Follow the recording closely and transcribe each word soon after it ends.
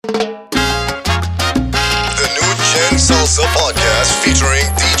Salsa Podcast featuring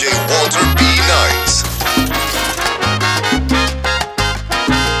DJ Walter B. Nice.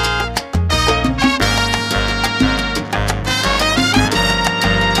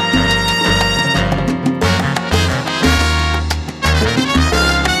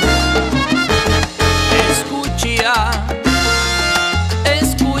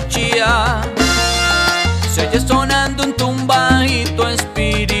 Escucha, se oye sonando un tumbadito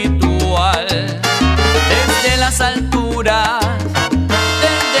espiritual desde las alturas,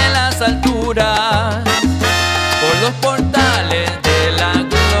 por los portales de la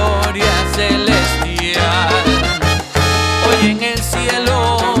gloria celestial. Hoy en el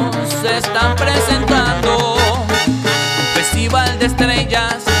cielo se están presentando un festival de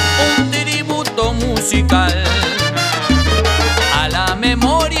estrellas, un tributo musical a la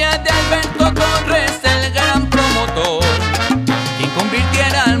memoria de Alberto Torres, el gran promotor, quien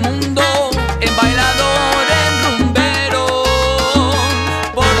convirtiera al mundo en bailadores rumberos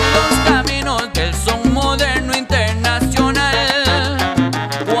por los caminos del son moderno internacional.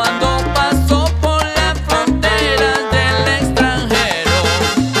 Cuando pasó por las fronteras del extranjero,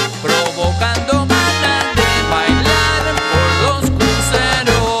 provocando ganas de bailar por los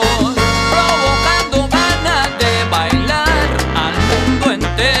cruceros, provocando ganas de bailar al mundo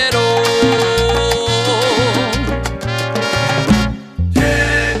entero.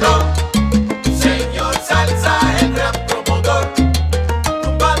 Señor Salsa, el gran promotor,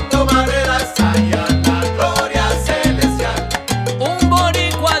 tumbando barreras allá en la gloria celestial. Un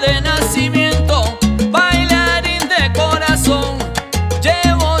boricua de nacimiento, bailarín de corazón,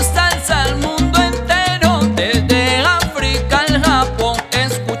 llevo salsa al mundo entero, desde África al Japón.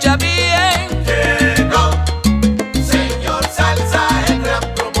 Escucha bien. Llegó, Señor Salsa, el gran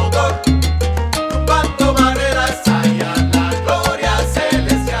promotor, tumbando barreras allá en la gloria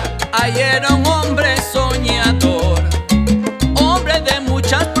celestial. Ayer era un hombre soñador, hombre de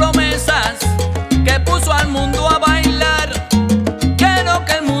muchas promesas, que puso al mundo a bailar. Quiero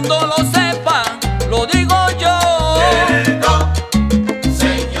que el mundo lo sepa, lo digo yo. Llegó,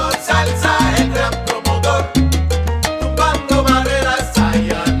 Señor Salsa, el gran promotor, tumbando barreras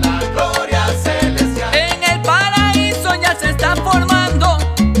allá en la gloria celestial. En el paraíso ya se está formando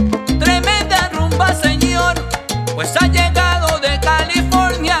tremenda rumba, señor, pues ha llegado de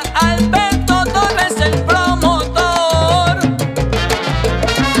California Alberto Torres, el promotor.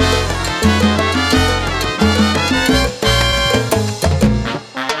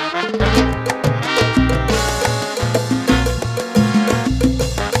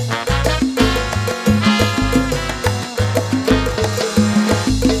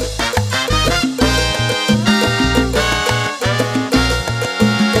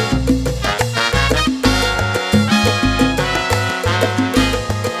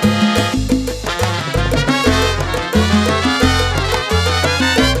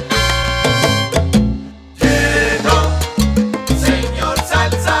 Llegó, Señor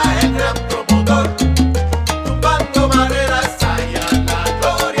Salsa, el gran promotor, tumbando barreras allá en la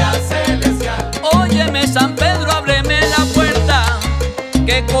gloria celestial. Óyeme, San Pedro, ábreme la puerta,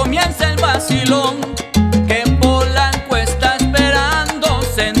 que comienza el vacilón, que Polanco está esperando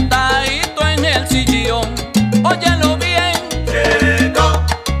sentadito en el sillón. Óyelo bien, Llegó,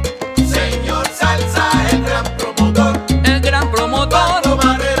 Señor Salsa, el gran promotor, el gran promotor, tumbando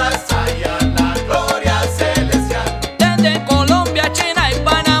barreras allá en la gloria celestial. desde Colombia, China y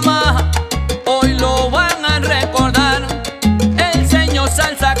Panamá, hoy lo van a recordar. El señor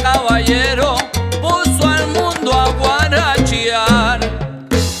Salsa Caballero puso al mundo a guarachear.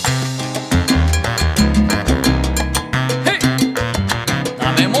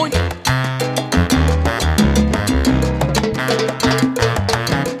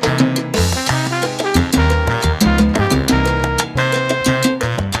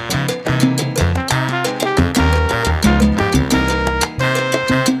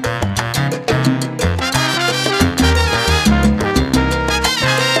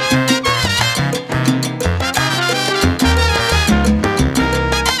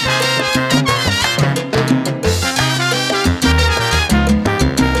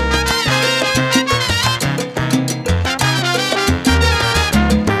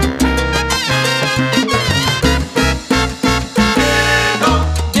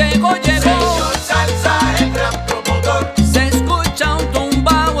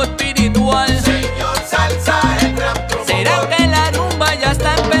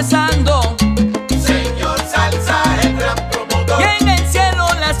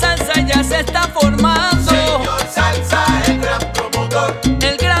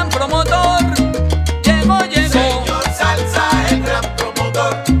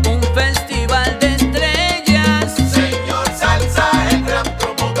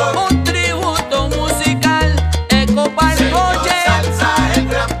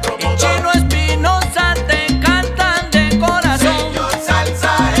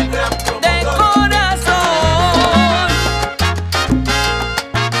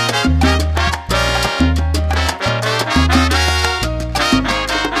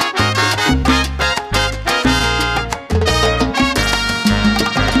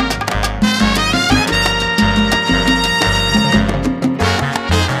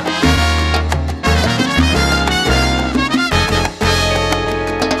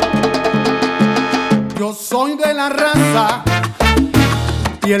 la raza,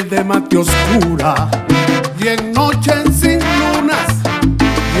 piel de mate oscura, y en noches sin lunas,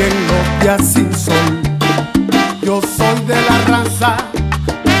 y en los días sin sol. Yo soy de la raza,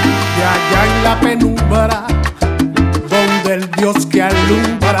 de allá en la penumbra, donde el Dios que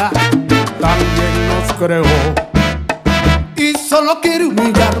alumbra también nos creó. Y solo quiere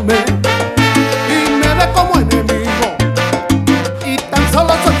humillarme y me ve como enemigo, y tan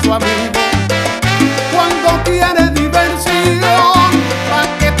solo soy su amigo cuando quiere diversión, pa'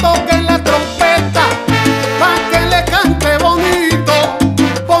 que toque la trompeta, pa' que le cante bonito,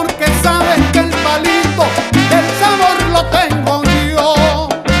 porque sabe que el palito del sabor lo tengo yo.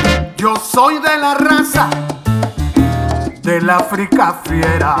 Yo soy de la raza del África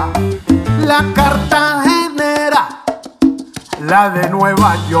fiera, la cartagenera, la de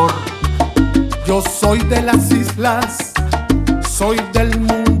Nueva York. Yo soy de las islas, soy del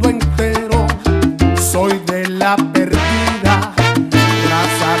mundo entero, soy de la perdida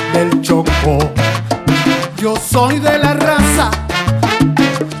raza del Chocó. Yo soy de la raza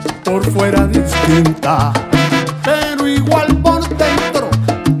por fuera distinta, pero igual por dentro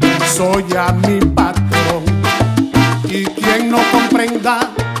soy a mi patrón. Y quien no comprenda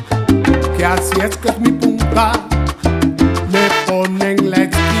que así es que es mi punta, me pone en la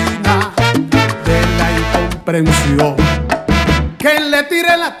esquina de la incomprensión. Que le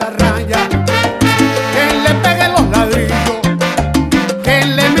tire la atarraya, que le pegue los ladrillos, que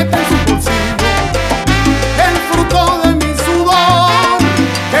le meta en su bolsillo el fruto de mi sudor,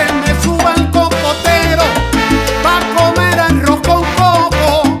 que me suba el cocotero pa' comer arroz con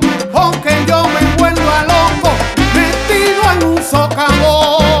coco, o que yo me vuelva loco metido en un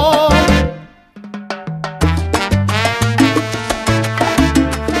socavón.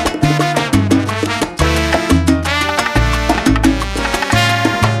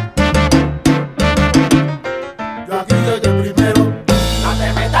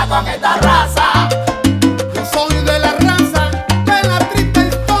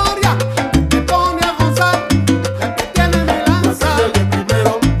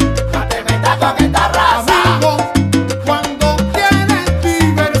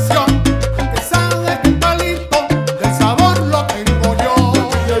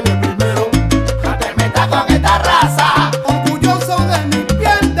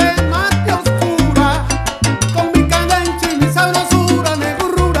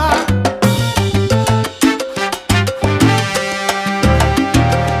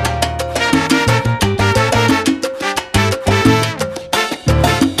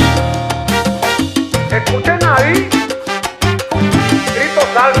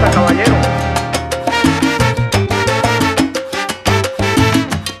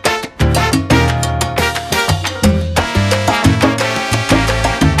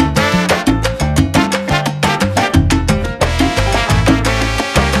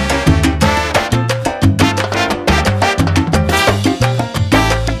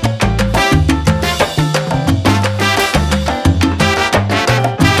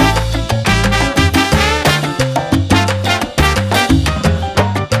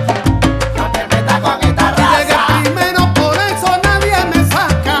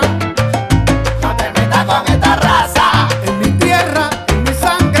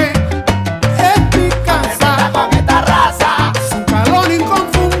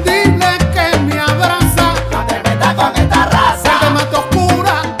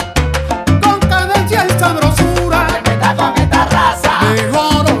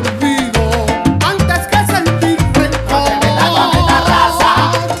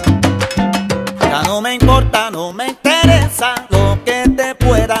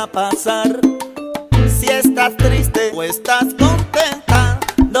 pasar. Si estás triste o estás contenta,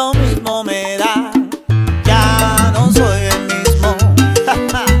 lo mismo me da. Ya no soy el mismo.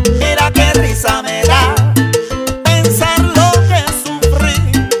 Mira qué risa me da pensar lo que sufrí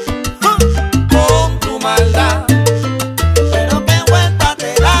con tu maldad. Pero qué vuelta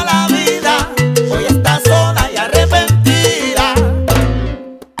te da la vida. Hoy estás sola y arrepentida.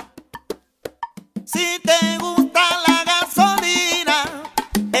 Si te gusta la gasolina,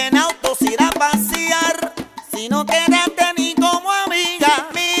 en autos ir a pasear. Si no quédate ni como amiga,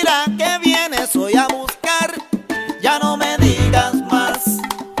 mira que vienes hoy a buscar. Ya no me digas más,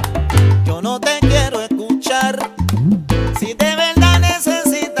 yo no te quiero escuchar. Si de verdad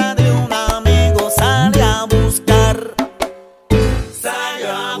necesitas de un amigo, sale a buscar.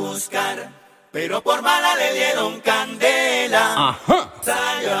 Salió a buscar, pero por mala le dieron candela. Ajá.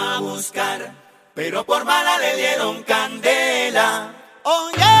 Salió a buscar, pero por mala le dieron candela.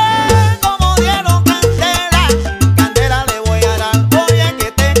 Oye, como dieron candela, candela le voy a dar. Oye,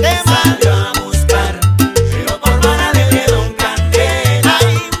 que te quema. Salió a buscar, pero por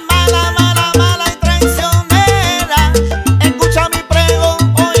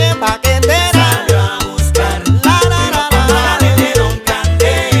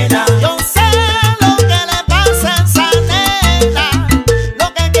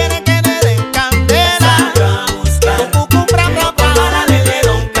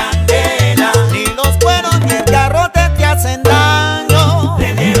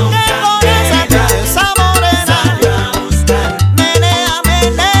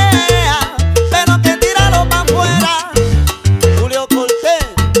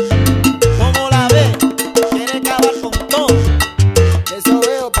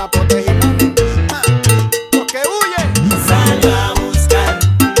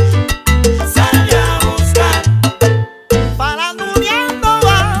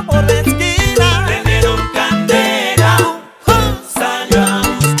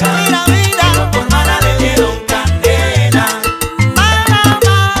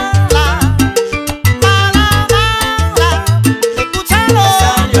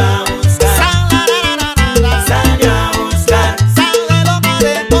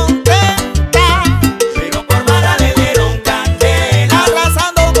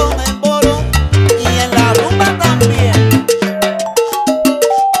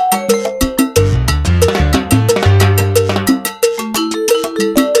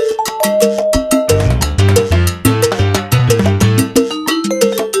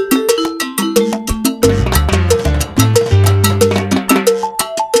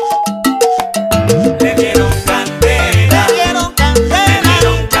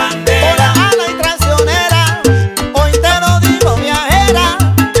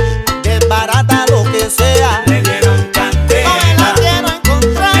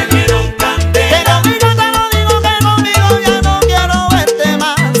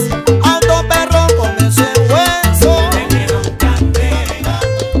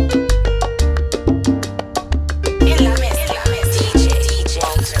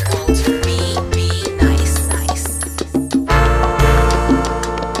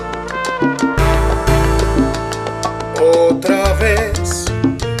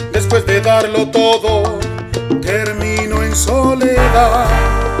después de darlo todo, termino en soledad.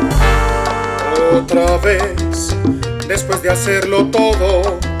 Otra vez, después de hacerlo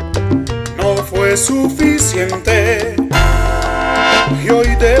todo, no fue suficiente. Y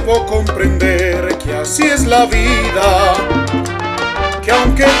hoy debo comprender que así es la vida, que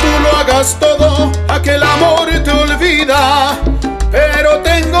aunque tú lo hagas todo, aquel amor te olvida. Pero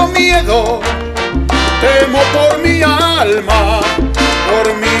tengo miedo, temo por mi alma,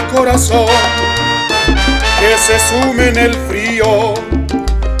 por mi corazón, que se sume en el frío.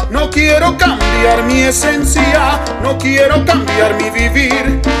 No quiero cambiar mi esencia, no quiero cambiar mi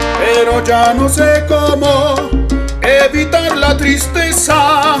vivir, pero ya no sé cómo evitar la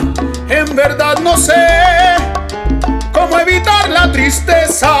tristeza. En verdad no sé cómo evitar la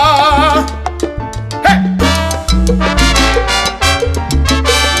tristeza. ¡Hey!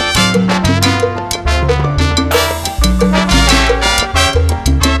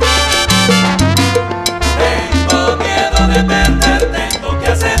 Tengo miedo de perder, tengo que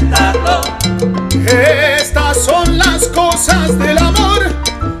aceptarlo. Estas son las cosas del amor.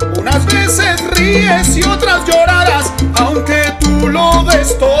 Unas veces ríes y otras llorarás, aunque tú lo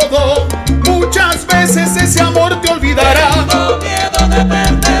des todo. Muchas veces ese amor te olvidará. Tengo miedo de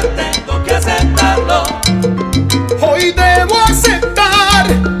perder, tengo que aceptarlo. Hoy debo aceptar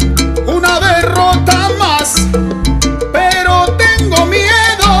una derrota más, pero tengo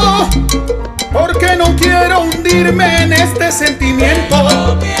miedo porque no quiero hundirme en este sentimiento.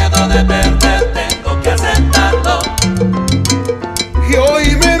 Tengo miedo de perder, tengo que aceptarlo. Y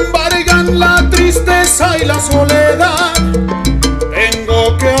hoy me embargan la tristeza y la soledad.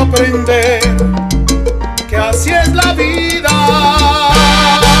 Tengo que aprender que así es la vida.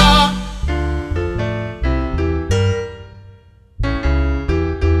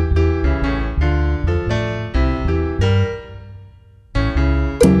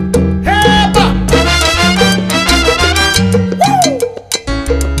 ¡Epa!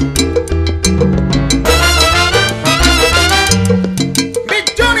 Big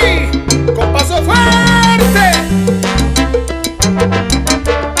Johnny, con paso fuerte.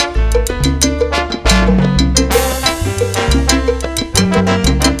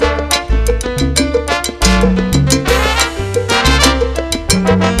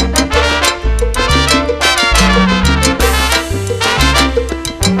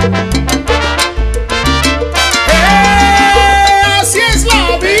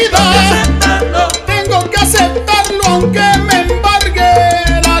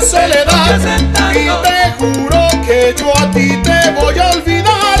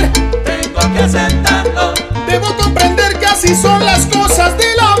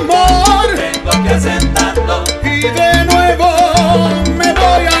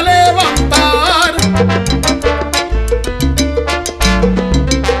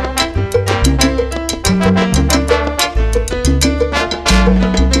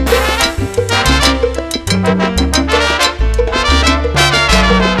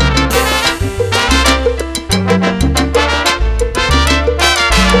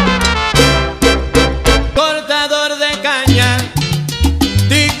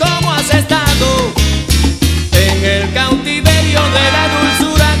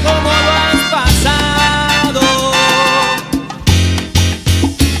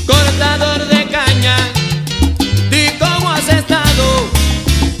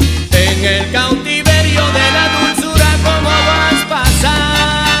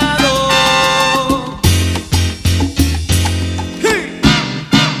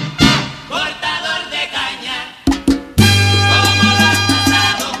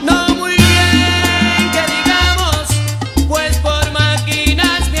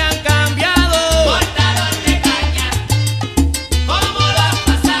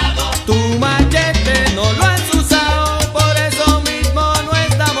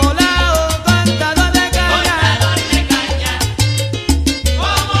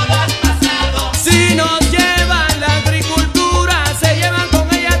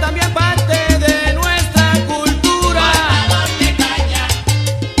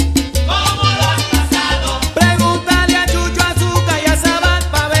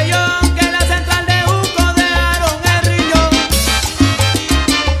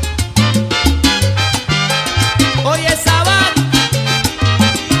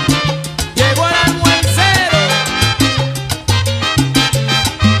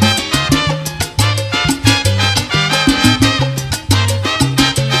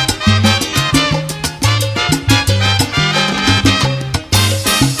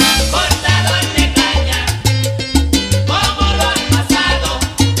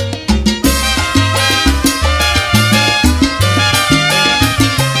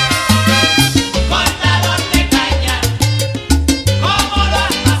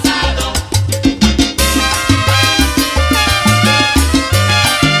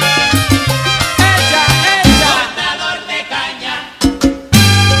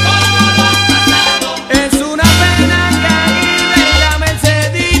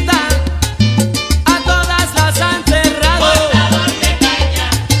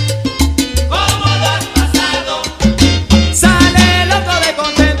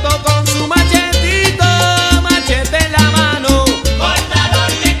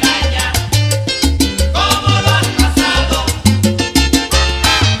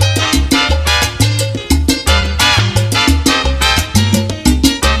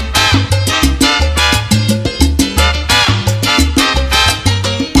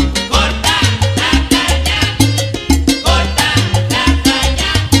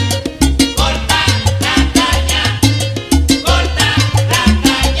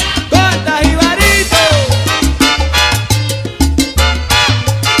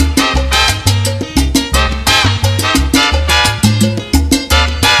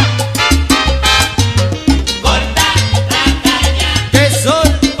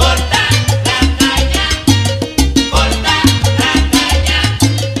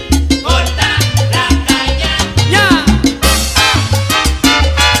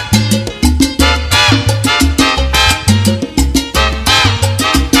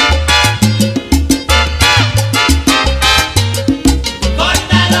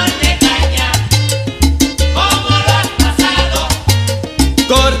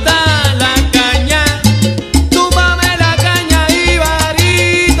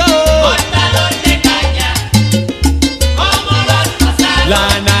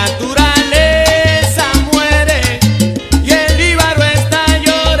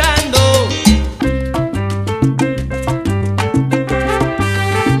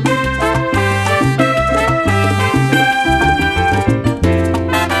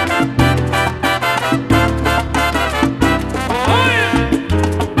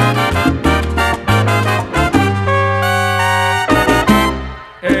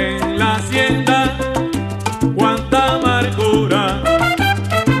 hacienda, cuánta amargura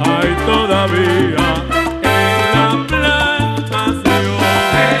hay todavía en la plantación.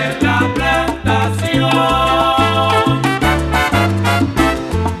 En la plantación.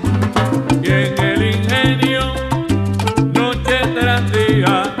 Y en el ingenio, noche tras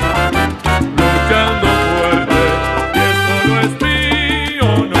día, luchando fuerte. Y esto no es mío,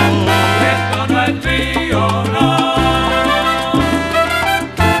 no. Esto no es mío, no.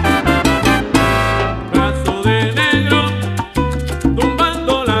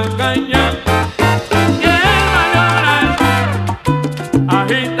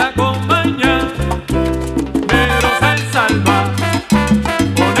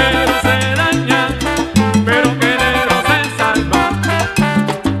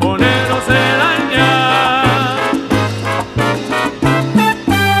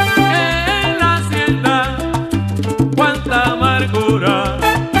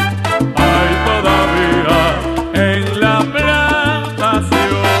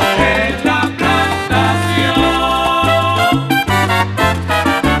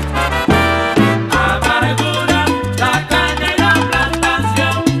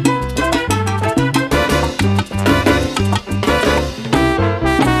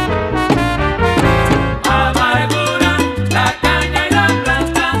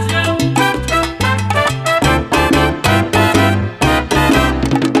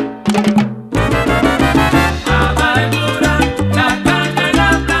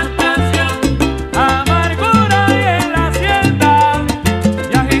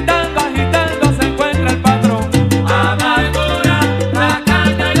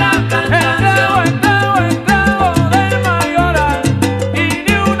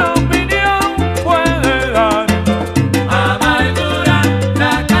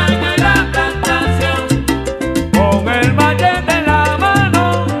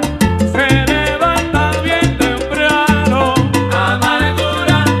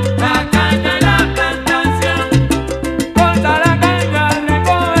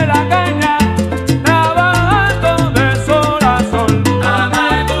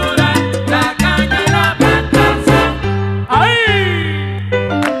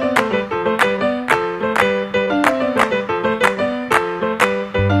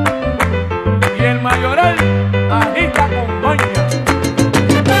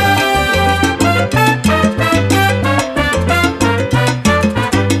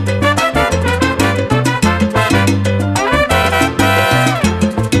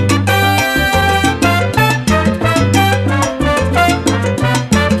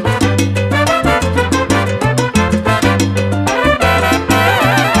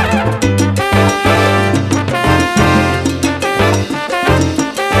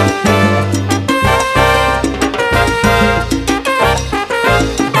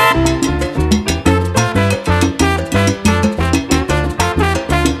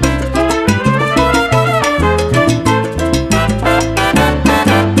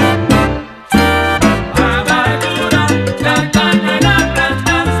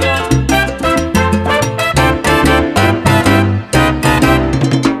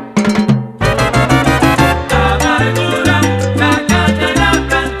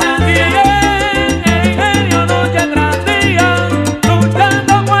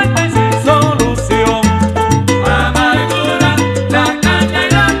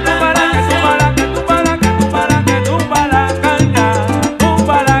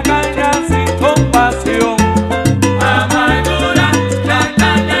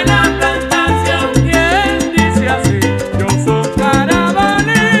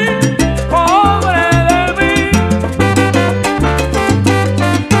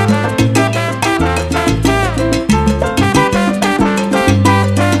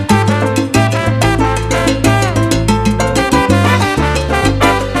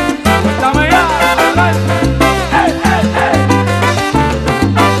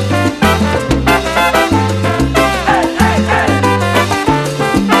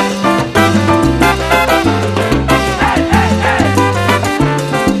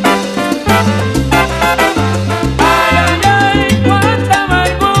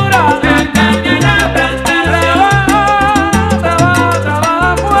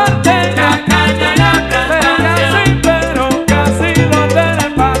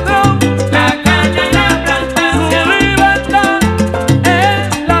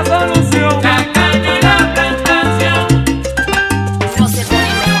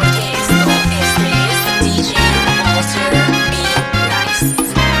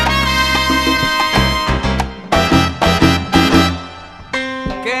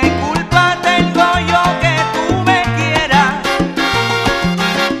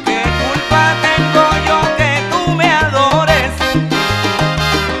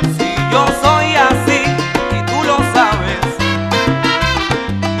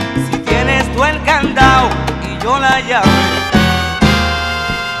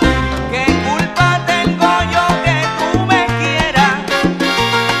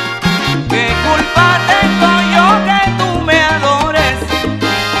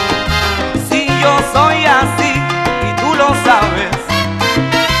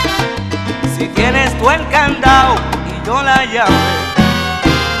 la llave.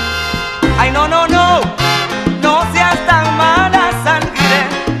 Ay, no, no, no, no seas tan mala sangre.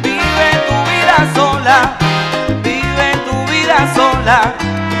 Vive tu vida sola, vive tu vida sola.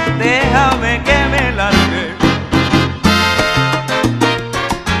 Déjame que me largue.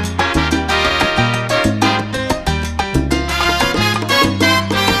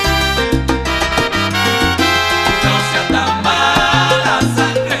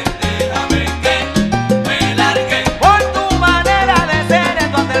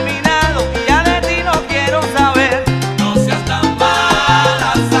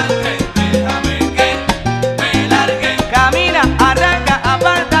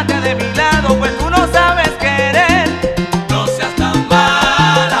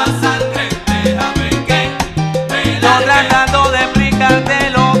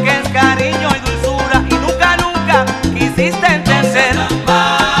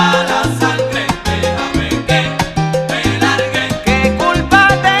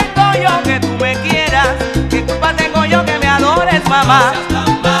 Mamá.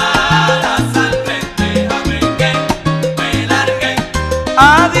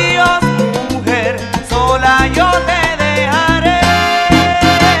 Adiós, mujer, sola yo te dejaré.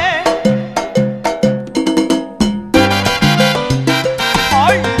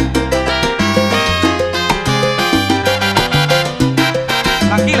 ¡Ay!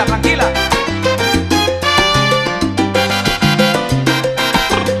 Tranquila, tranquila.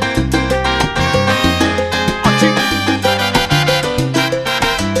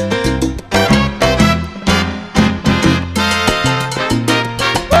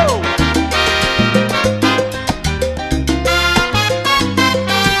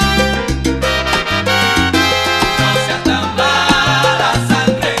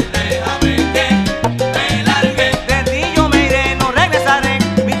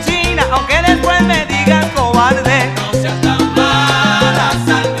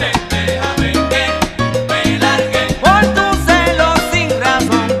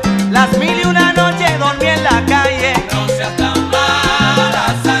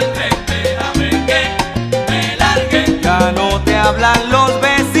 Hablan los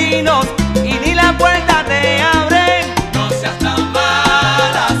vecinos y ni la puerta te abren. No seas tan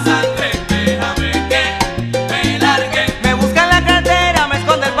mala sangre, déjame que me largue. Me buscan la cartera, me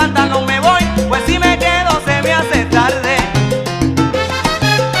esconde el pantalón, me voy, pues si me quedo se me hace tarde.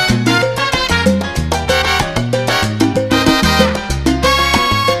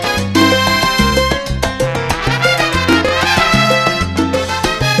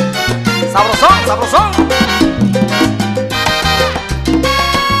 Sabrosón, sabrosón.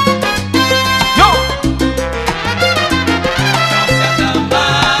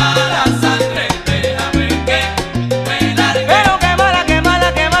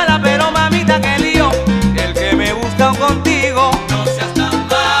 Contigo. No seas tan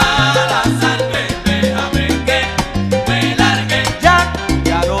mala sangre, déjame que me largue.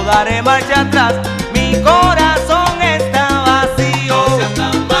 Ya no daré marcha atrás, mi corazón está vacío. No seas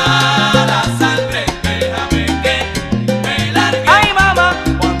tan mala sangre, déjame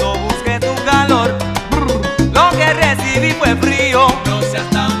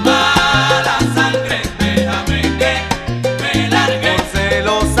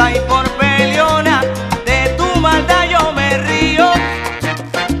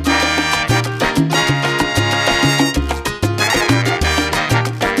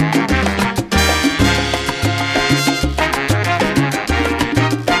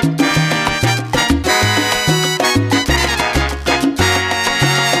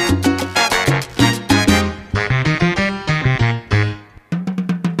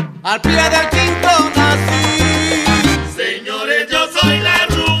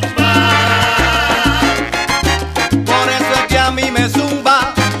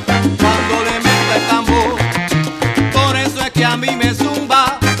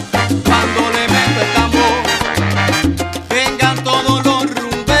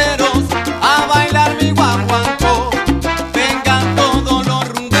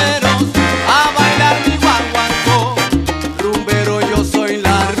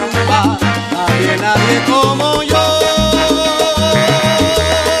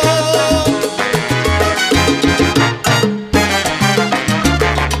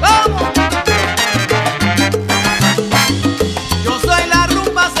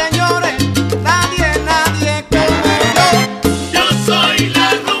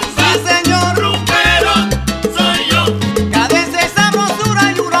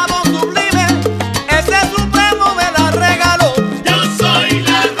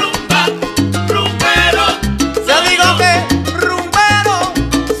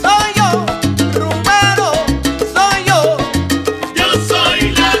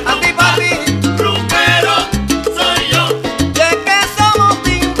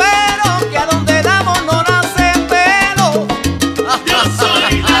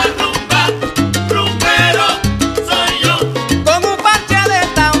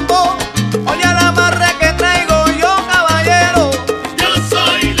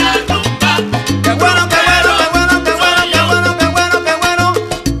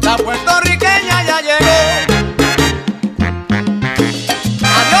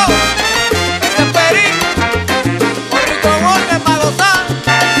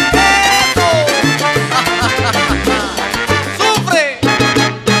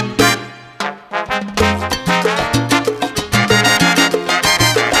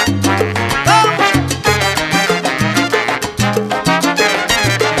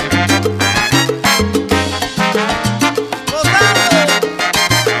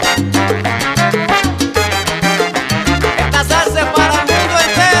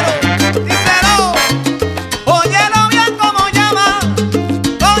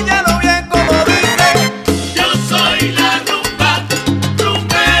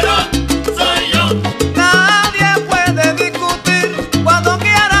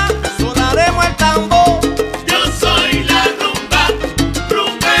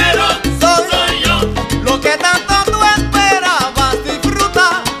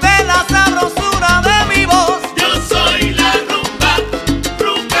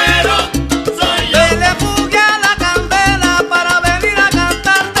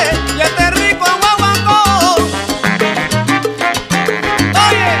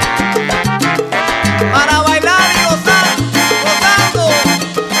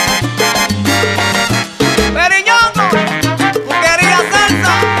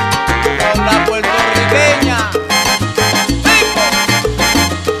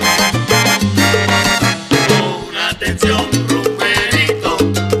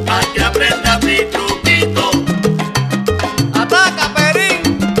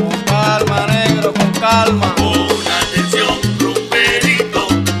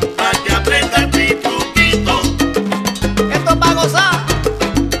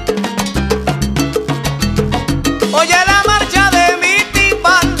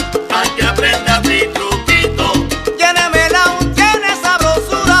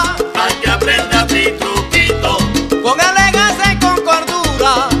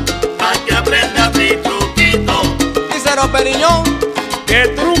Periñón. ¡Qué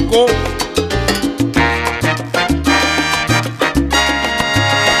truco!